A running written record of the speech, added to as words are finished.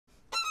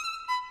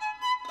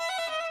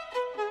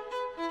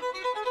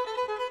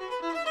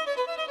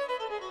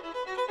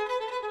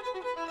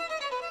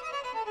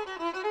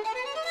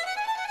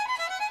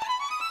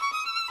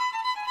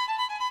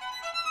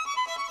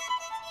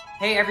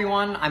Hey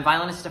everyone, I'm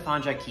violinist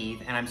Stefan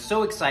and I'm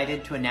so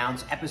excited to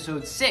announce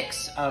episode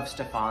 6 of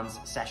Stefan's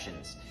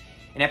sessions.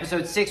 In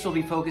episode 6, we'll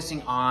be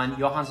focusing on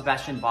Johann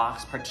Sebastian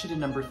Bach's Partita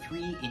number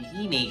 3 in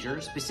E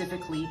major,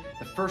 specifically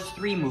the first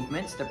 3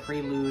 movements, the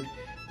prelude,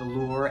 the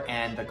Lure,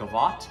 and the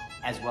Gavotte,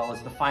 as well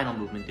as the final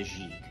movement, the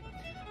Gigue.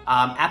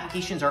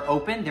 Applications are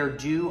open. They're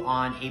due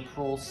on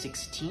April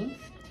 16th.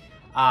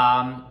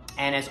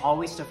 And as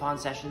always,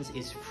 Stefan's sessions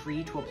is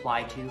free to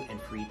apply to and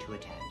free to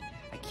attend.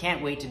 I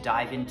can't wait to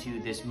dive into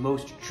this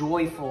most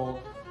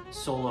joyful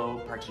solo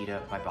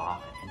partita by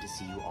Bach and to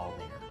see you all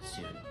there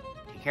soon.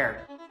 Take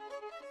care.